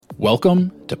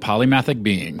Welcome to Polymathic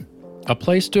Being, a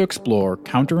place to explore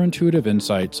counterintuitive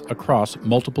insights across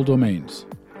multiple domains.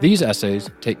 These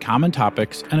essays take common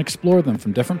topics and explore them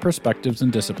from different perspectives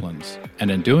and disciplines,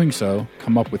 and in doing so,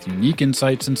 come up with unique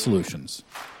insights and solutions.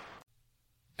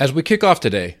 As we kick off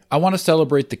today, I want to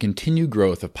celebrate the continued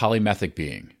growth of Polymathic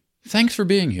Being. Thanks for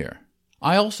being here.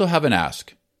 I also have an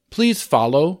ask. Please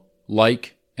follow,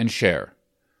 like, and share.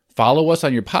 Follow us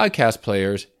on your podcast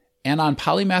players and on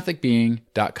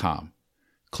polymathicbeing.com.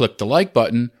 Click the like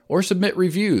button or submit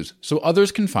reviews so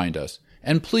others can find us.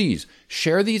 And please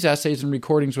share these essays and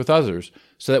recordings with others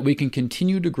so that we can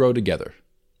continue to grow together.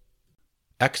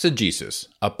 Exegesis,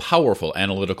 a powerful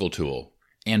analytical tool,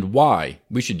 and why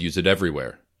we should use it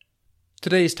everywhere.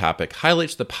 Today's topic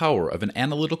highlights the power of an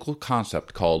analytical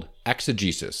concept called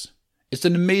exegesis. It's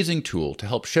an amazing tool to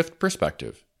help shift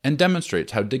perspective and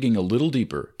demonstrates how digging a little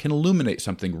deeper can illuminate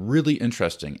something really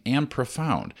interesting and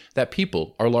profound that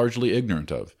people are largely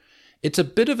ignorant of. It's a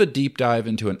bit of a deep dive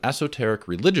into an esoteric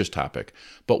religious topic,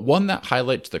 but one that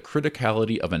highlights the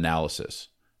criticality of analysis.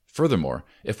 Furthermore,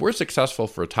 if we're successful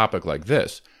for a topic like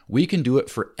this, we can do it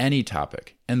for any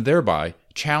topic, and thereby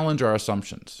challenge our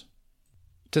assumptions.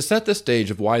 To set the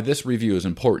stage of why this review is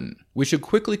important, we should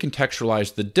quickly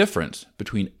contextualize the difference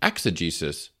between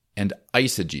exegesis and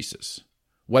eisegesis.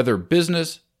 Whether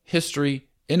business, history,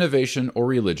 innovation, or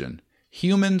religion,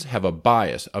 humans have a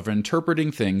bias of interpreting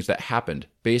things that happened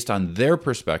based on their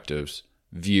perspectives,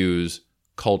 views,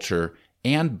 culture,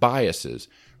 and biases,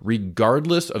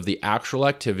 regardless of the actual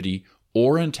activity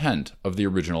or intent of the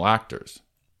original actors.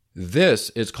 This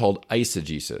is called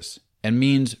eisegesis and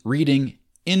means reading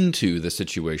into the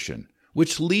situation,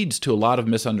 which leads to a lot of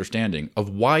misunderstanding of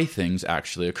why things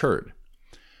actually occurred.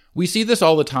 We see this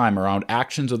all the time around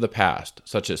actions of the past,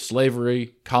 such as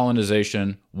slavery,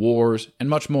 colonization, wars, and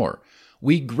much more.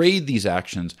 We grade these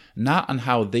actions not on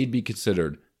how they'd be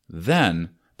considered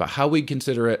then, but how we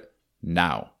consider it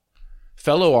now.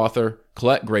 Fellow author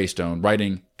Colette Greystone,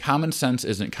 writing Common Sense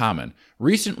Isn't Common,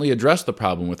 recently addressed the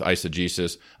problem with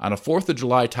eisegesis on a 4th of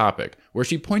July topic, where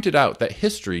she pointed out that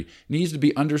history needs to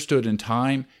be understood in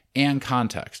time and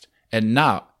context, and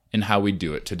not in how we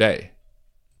do it today.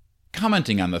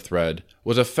 Commenting on the thread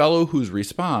was a fellow whose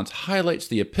response highlights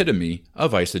the epitome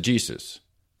of eisegesis.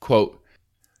 Quote,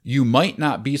 "You might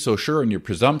not be so sure in your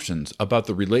presumptions about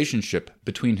the relationship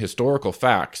between historical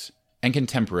facts and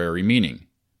contemporary meaning."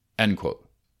 End quote.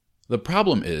 The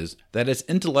problem is that it's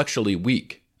intellectually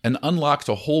weak and unlocks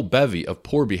a whole bevy of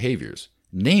poor behaviors,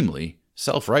 namely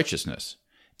self-righteousness.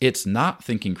 It's not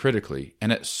thinking critically,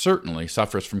 and it certainly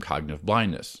suffers from cognitive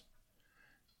blindness.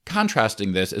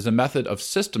 Contrasting this is a method of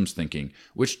systems thinking,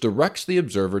 which directs the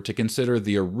observer to consider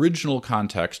the original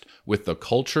context with the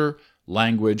culture,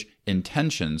 language,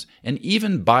 intentions, and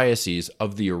even biases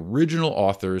of the original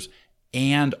authors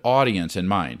and audience in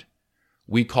mind.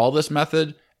 We call this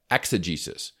method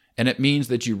exegesis, and it means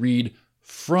that you read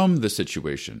from the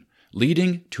situation,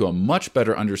 leading to a much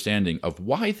better understanding of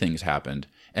why things happened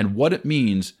and what it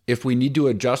means if we need to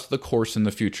adjust the course in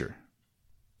the future.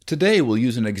 Today, we'll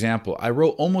use an example I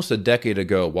wrote almost a decade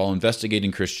ago while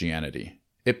investigating Christianity.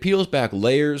 It peels back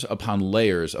layers upon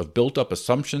layers of built-up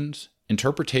assumptions,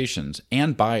 interpretations,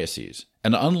 and biases,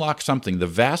 and unlocks something the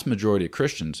vast majority of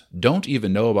Christians don't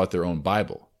even know about their own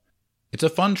Bible. It's a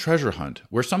fun treasure hunt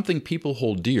where something people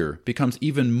hold dear becomes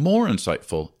even more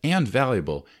insightful and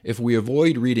valuable if we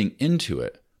avoid reading into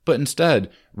it, but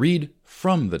instead read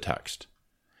from the text.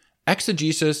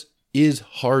 Exegesis is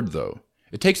hard, though.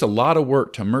 It takes a lot of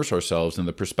work to immerse ourselves in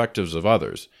the perspectives of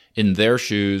others, in their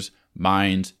shoes,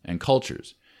 minds, and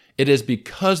cultures. It is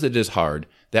because it is hard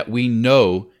that we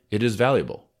know it is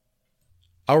valuable.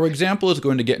 Our example is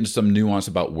going to get into some nuance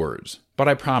about words, but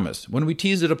I promise, when we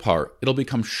tease it apart, it'll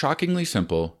become shockingly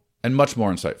simple and much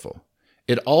more insightful.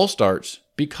 It all starts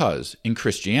because, in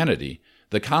Christianity,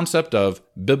 the concept of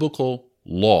biblical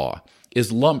law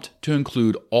is lumped to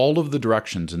include all of the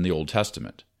directions in the Old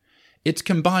Testament. It's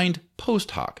combined post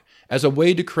hoc as a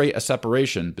way to create a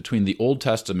separation between the Old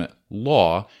Testament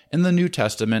law and the New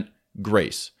Testament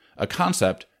grace, a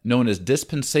concept known as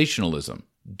dispensationalism,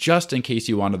 just in case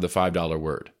you wanted the $5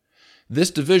 word. This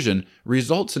division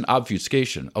results in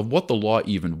obfuscation of what the law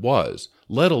even was,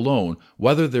 let alone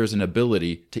whether there's an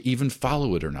ability to even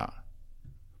follow it or not.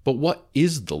 But what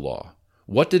is the law?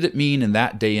 What did it mean in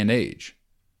that day and age?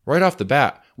 Right off the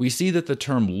bat, we see that the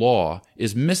term law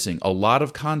is missing a lot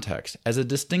of context as a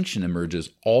distinction emerges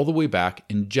all the way back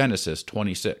in Genesis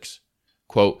 26.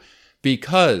 Quote,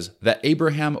 "Because that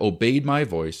Abraham obeyed my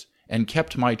voice and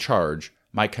kept my charge,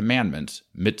 my commandments,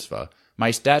 mitzvah, my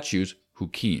statutes,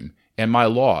 hukim, and my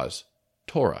laws,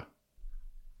 Torah."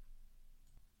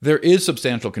 There is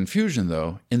substantial confusion,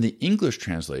 though, in the English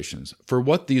translations for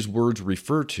what these words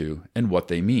refer to and what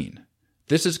they mean.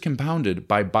 This is compounded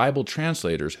by Bible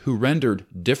translators who rendered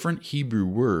different Hebrew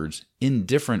words in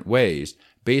different ways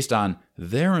based on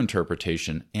their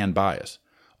interpretation and bias.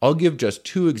 I'll give just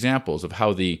 2 examples of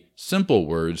how the simple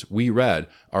words we read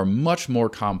are much more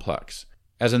complex.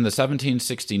 As in the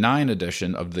 1769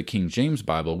 edition of the King James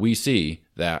Bible, we see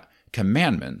that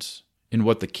commandments, in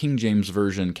what the King James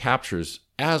Version captures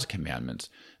as commandments,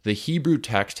 the Hebrew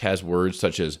text has words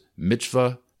such as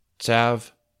mitzvah,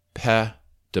 tzav, peh,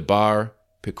 debar,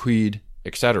 pequid,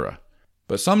 etc.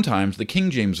 But sometimes the King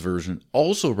James Version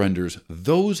also renders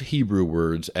those Hebrew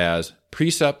words as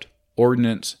precept,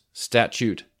 ordinance,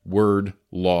 statute, word,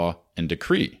 law, and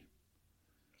decree.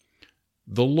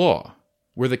 The law.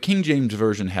 Where the King James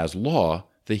Version has law,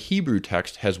 the Hebrew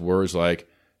text has words like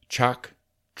chak,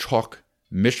 chok,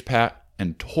 mishpat,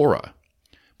 and Torah.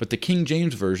 But the King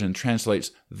James Version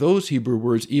translates those Hebrew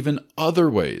words even other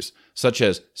ways, such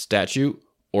as statute,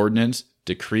 ordinance,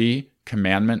 decree,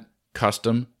 commandment,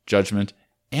 custom, judgment,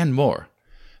 and more.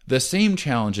 The same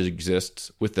challenge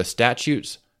exists with the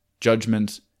statutes,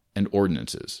 judgments, and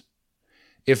ordinances.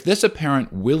 If this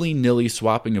apparent willy-nilly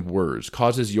swapping of words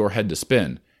causes your head to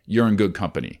spin, you're in good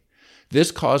company.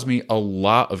 This caused me a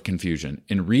lot of confusion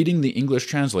in reading the English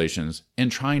translations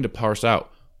and trying to parse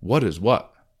out what is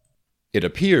what. It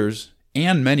appears,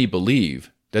 and many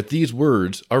believe, that these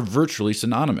words are virtually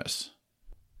synonymous.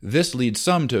 This leads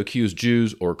some to accuse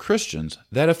Jews or Christians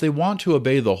that if they want to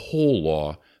obey the whole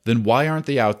law, then why aren't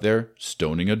they out there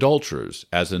stoning adulterers,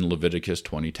 as in Leviticus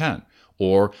 20:10?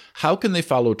 Or how can they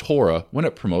follow Torah when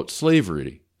it promotes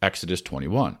slavery, Exodus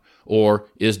 21? Or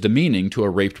is demeaning to a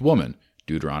raped woman,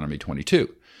 Deuteronomy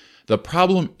 22? The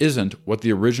problem isn't what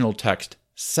the original text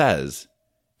says,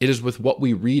 it is with what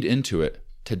we read into it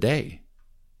today.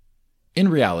 In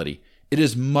reality, it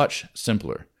is much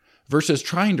simpler. Versus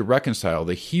trying to reconcile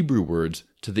the Hebrew words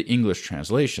to the English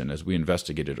translation, as we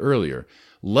investigated earlier,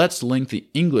 let's link the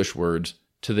English words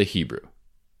to the Hebrew.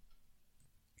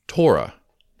 Torah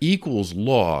equals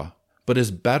law, but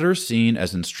is better seen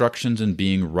as instructions in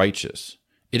being righteous.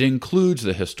 It includes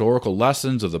the historical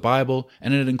lessons of the Bible,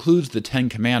 and it includes the 10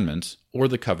 Commandments, or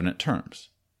the covenant terms.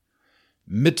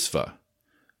 Mitzvah,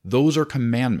 those are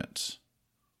commandments.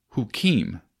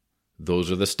 Hukim, those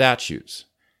are the statutes.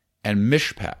 And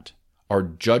mishpat are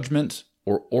judgments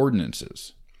or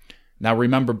ordinances. Now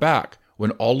remember back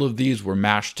when all of these were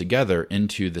mashed together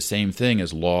into the same thing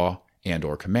as law and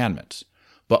or commandments.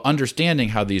 But understanding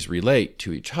how these relate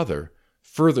to each other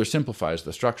further simplifies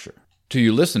the structure. To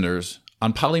you listeners,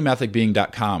 on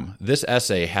polymathicbeing.com, this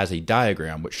essay has a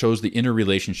diagram which shows the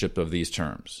interrelationship of these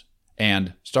terms.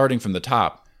 And starting from the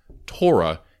top,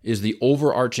 Torah is the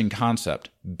overarching concept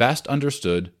best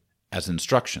understood as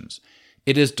instructions.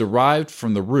 It is derived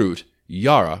from the root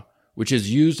yara, which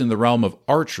is used in the realm of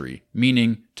archery,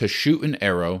 meaning to shoot an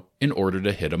arrow in order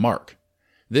to hit a mark.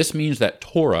 This means that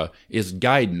Torah is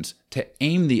guidance to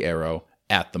aim the arrow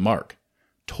at the mark.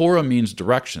 Torah means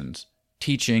directions,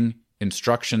 teaching,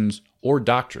 instructions, or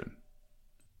doctrine.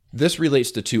 This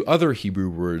relates to 2 other Hebrew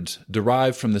words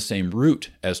derived from the same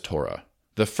root as Torah.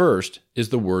 The first is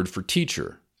the word for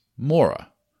teacher, mora.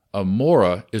 A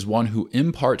mora is one who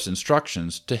imparts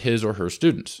instructions to his or her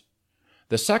students.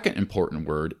 The second important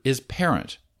word is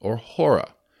parent, or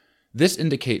hora. This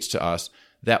indicates to us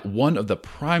that one of the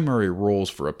primary roles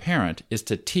for a parent is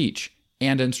to teach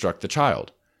and instruct the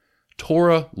child.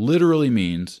 Torah literally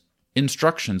means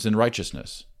instructions in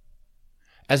righteousness.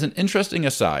 As an interesting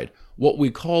aside, what we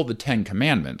call the 10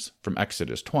 Commandments from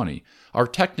Exodus 20 are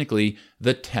technically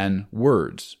the 10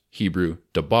 words, Hebrew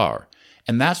debar,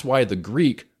 and that's why the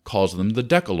Greek calls them the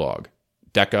Decalogue,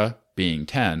 deca being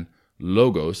 10,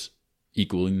 logos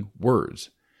equaling words.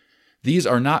 These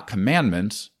are not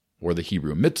commandments, or the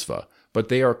Hebrew mitzvah, but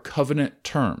they are covenant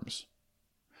terms.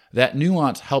 That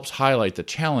nuance helps highlight the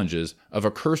challenges of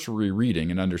a cursory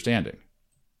reading and understanding.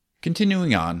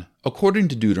 Continuing on, according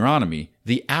to Deuteronomy,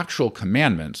 the actual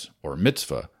commandments, or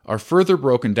mitzvah, are further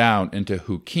broken down into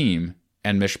hukim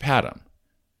and mishpatim.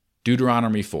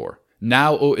 Deuteronomy 4.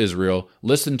 Now, O Israel,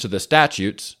 listen to the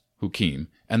statutes, hukim,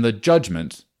 and the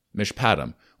judgments,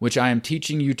 mishpatim, which I am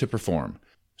teaching you to perform,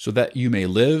 so that you may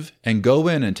live and go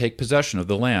in and take possession of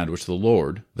the land which the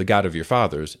Lord, the God of your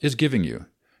fathers, is giving you.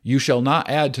 You shall not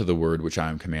add to the word which I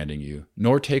am commanding you,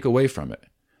 nor take away from it,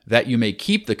 that you may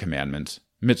keep the commandments,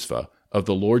 mitzvah, of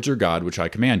the Lord your God which I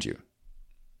command you.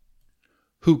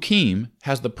 Hukim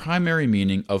has the primary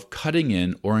meaning of cutting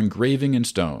in or engraving in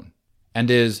stone,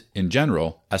 and is, in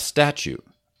general, a statute,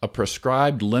 a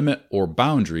prescribed limit or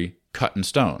boundary cut in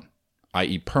stone,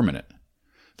 i.e. permanent.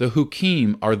 The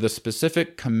hukim are the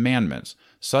specific commandments,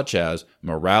 such as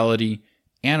morality,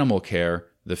 animal care,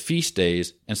 the feast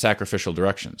days, and sacrificial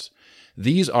directions.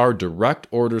 These are direct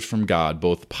orders from God,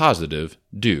 both positive,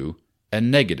 do,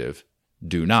 and negative,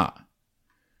 do not.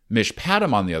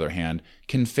 Mishpatim, on the other hand,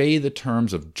 convey the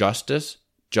terms of justice,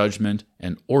 judgment,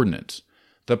 and ordinance.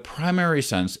 The primary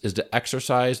sense is to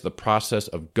exercise the process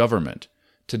of government,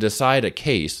 to decide a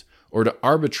case, or to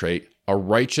arbitrate a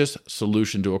righteous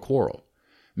solution to a quarrel.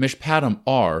 Mishpatim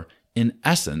are, in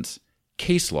essence,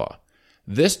 case law.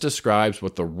 This describes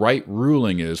what the right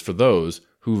ruling is for those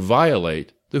who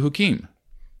violate the hukim.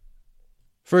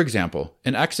 For example,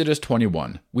 in Exodus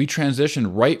 21, we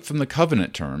transition right from the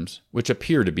covenant terms, which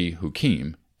appear to be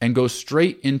hukim, and go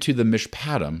straight into the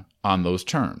mishpatim on those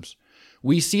terms.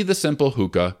 We see the simple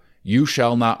hukah, you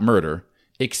shall not murder,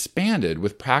 expanded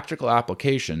with practical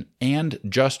application and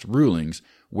just rulings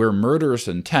where murderous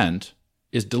intent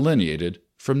is delineated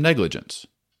from negligence.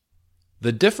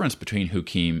 The difference between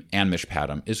hukim and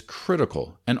mishpatim is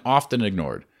critical and often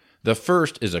ignored. The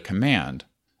first is a command.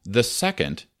 The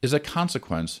second is a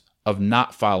consequence of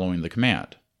not following the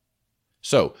command.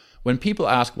 So, when people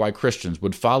ask why Christians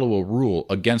would follow a rule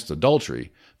against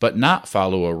adultery, but not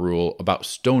follow a rule about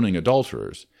stoning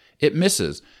adulterers, it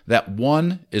misses that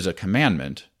one is a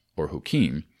commandment, or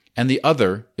hukim, and the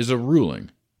other is a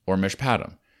ruling, or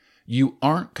mishpatim. You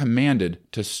aren't commanded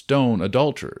to stone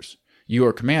adulterers. You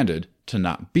are commanded to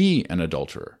not be an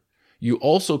adulterer. You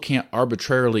also can't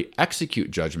arbitrarily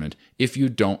execute judgment if you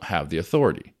don't have the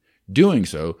authority. Doing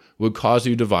so would cause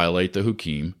you to violate the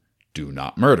hukim, do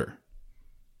not murder.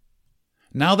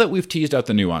 Now that we've teased out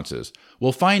the nuances,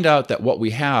 we'll find out that what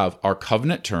we have are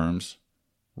covenant terms,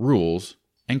 rules,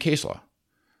 and case law.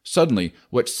 Suddenly,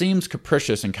 what seems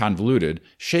capricious and convoluted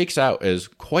shakes out as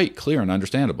quite clear and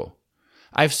understandable.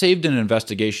 I've saved an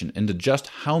investigation into just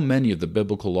how many of the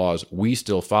biblical laws we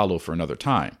still follow for another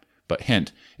time, but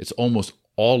hint, it's almost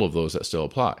all of those that still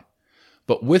apply.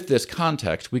 But with this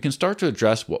context, we can start to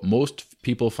address what most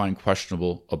people find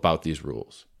questionable about these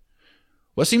rules.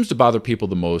 What seems to bother people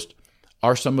the most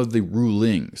are some of the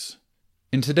rulings.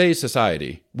 In today's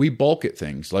society, we balk at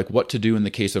things like what to do in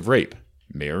the case of rape,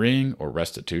 marrying or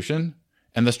restitution,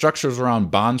 and the structures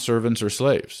around bondservants or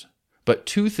slaves. But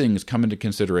two things come into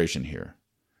consideration here.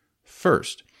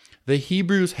 First, the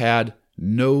Hebrews had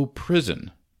no prison.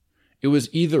 It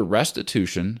was either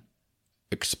restitution,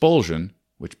 expulsion,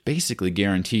 which basically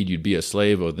guaranteed you'd be a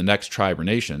slave of the next tribe or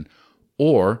nation,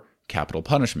 or capital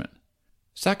punishment.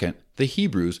 Second, the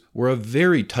Hebrews were a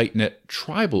very tight-knit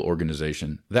tribal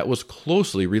organization that was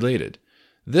closely related.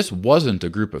 This wasn't a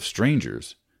group of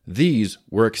strangers. These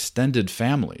were extended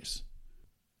families.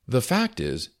 The fact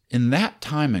is, in that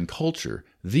time and culture,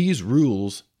 these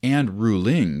rules and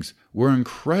rulings were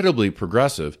incredibly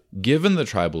progressive given the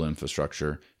tribal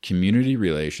infrastructure, community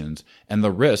relations, and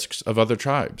the risks of other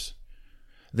tribes.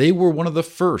 They were one of the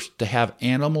first to have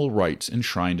animal rights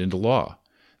enshrined into law.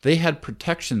 They had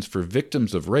protections for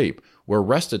victims of rape where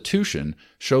restitution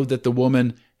showed that the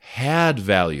woman had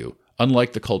value,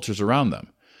 unlike the cultures around them.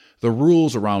 The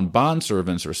rules around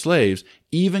bondservants or slaves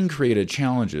even created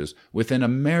challenges within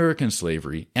American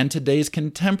slavery and today's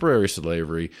contemporary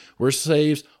slavery, where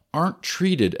slaves aren't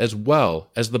treated as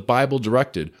well as the Bible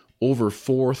directed over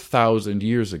 4,000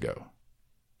 years ago.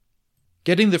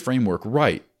 Getting the framework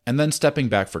right and then stepping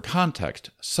back for context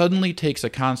suddenly takes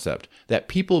a concept that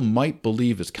people might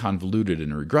believe is convoluted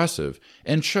and regressive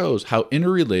and shows how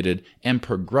interrelated and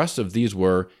progressive these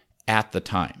were at the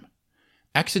time.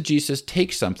 Exegesis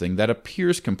takes something that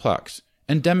appears complex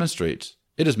and demonstrates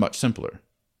it is much simpler.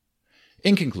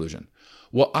 In conclusion,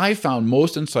 what I found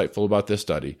most insightful about this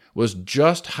study was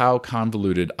just how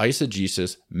convoluted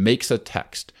eisegesis makes a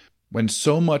text when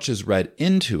so much is read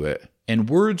into it and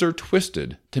words are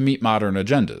twisted to meet modern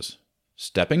agendas.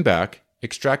 Stepping back,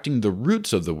 extracting the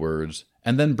roots of the words,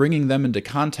 and then bringing them into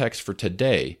context for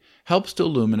today helps to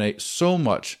illuminate so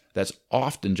much that's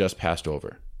often just passed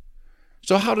over.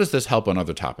 So how does this help on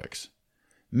other topics?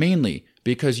 Mainly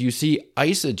because you see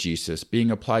eisegesis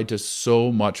being applied to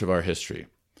so much of our history.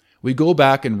 We go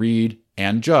back and read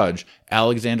and judge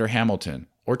Alexander Hamilton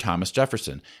or Thomas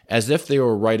Jefferson as if they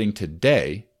were writing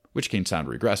today, which can sound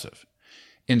regressive.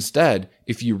 Instead,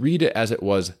 if you read it as it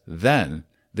was then,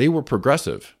 they were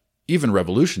progressive, even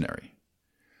revolutionary.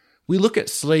 We look at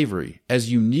slavery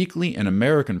as uniquely an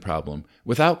American problem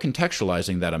without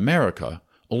contextualizing that America,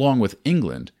 along with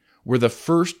England, were the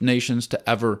first nations to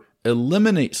ever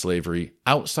eliminate slavery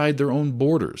outside their own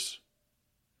borders.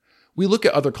 We look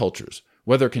at other cultures,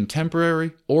 whether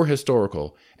contemporary or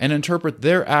historical, and interpret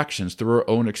their actions through our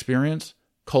own experience,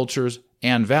 cultures,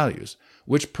 and values.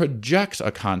 which projects a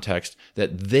context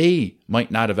that they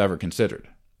might not have ever considered.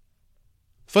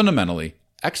 Fundamentally,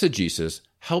 exegesis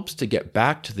helps to get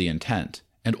back to the intent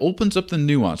and opens up the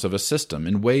nuance of a system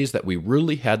in ways that we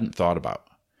really hadn't thought about.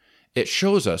 It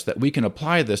shows us that we can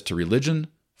apply this to religion,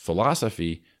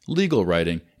 philosophy, legal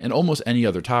writing, and almost any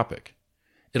other topic.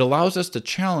 It allows us to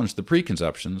challenge the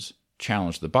preconceptions,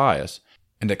 challenge the bias,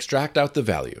 and extract out the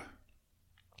value.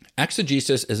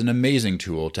 Exegesis is an amazing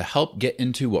tool to help get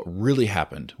into what really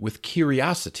happened with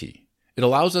curiosity. It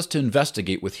allows us to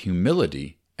investigate with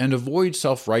humility and avoid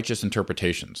self-righteous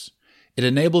interpretations. It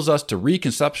enables us to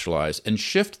reconceptualize and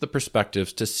shift the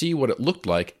perspectives to see what it looked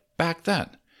like back then.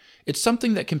 It's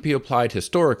something that can be applied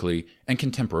historically and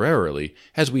contemporarily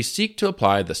as we seek to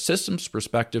apply the system's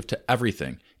perspective to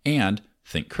everything and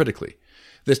think critically.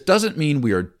 This doesn't mean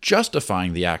we are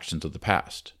justifying the actions of the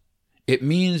past. It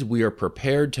means we are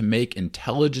prepared to make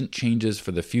intelligent changes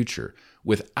for the future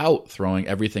without throwing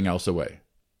everything else away.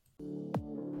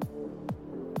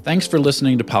 Thanks for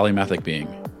listening to Polymathic Being.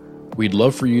 We'd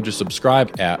love for you to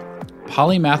subscribe at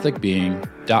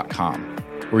polymathicbeing.com,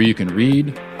 where you can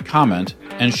read, comment,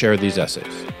 and share these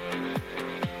essays.